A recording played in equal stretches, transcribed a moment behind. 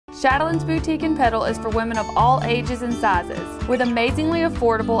Chatelaine's Boutique and Petal is for women of all ages and sizes. With amazingly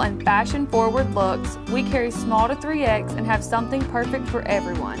affordable and fashion-forward looks, we carry small to 3X and have something perfect for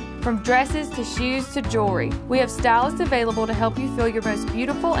everyone. From dresses to shoes to jewelry, we have stylists available to help you feel your most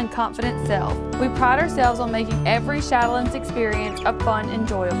beautiful and confident self. We pride ourselves on making every Chatelaines experience a fun,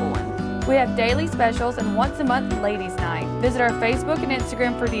 enjoyable one. We have daily specials and once-a-month Ladies' Night. Visit our Facebook and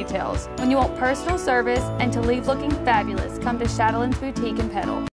Instagram for details. When you want personal service and to leave looking fabulous, come to Chatelaines Boutique and Petal.